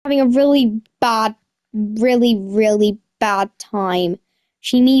having a really bad, really bad time.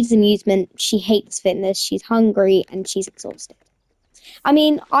 She needs amusement. She hates fitness. She's hungry and she's exhausted. I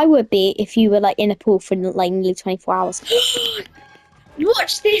mean, I would be if you were like in a pool for like nearly 24 hours.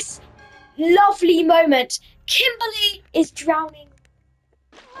 Watch this lovely moment. Kimberly is drowning.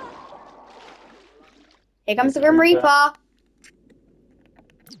 Here comes the Grim Reaper.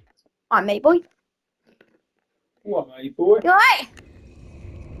 Alright, mate boy. What, mate boy? You alright?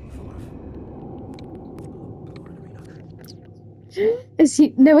 Is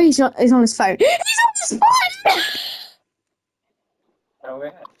he? No, he's not. He's on his phone. He's on his phone. Oh,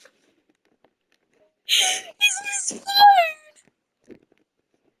 yeah. He's on his phone.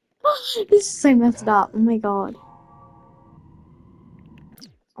 Oh, this is so messed up. Oh my god.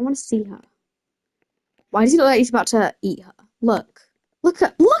 I want to see her. Why does he look like he's about to eat her? Look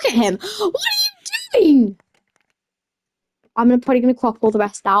at him. What are you doing? I'm probably gonna crop all the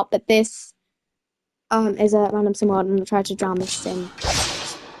rest out, but this is a random sim world. I'm gonna try to drown this sim.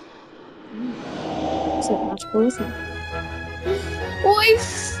 So magical, isn't it? We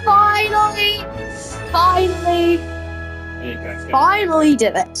finally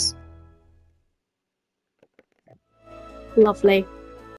did it. Lovely.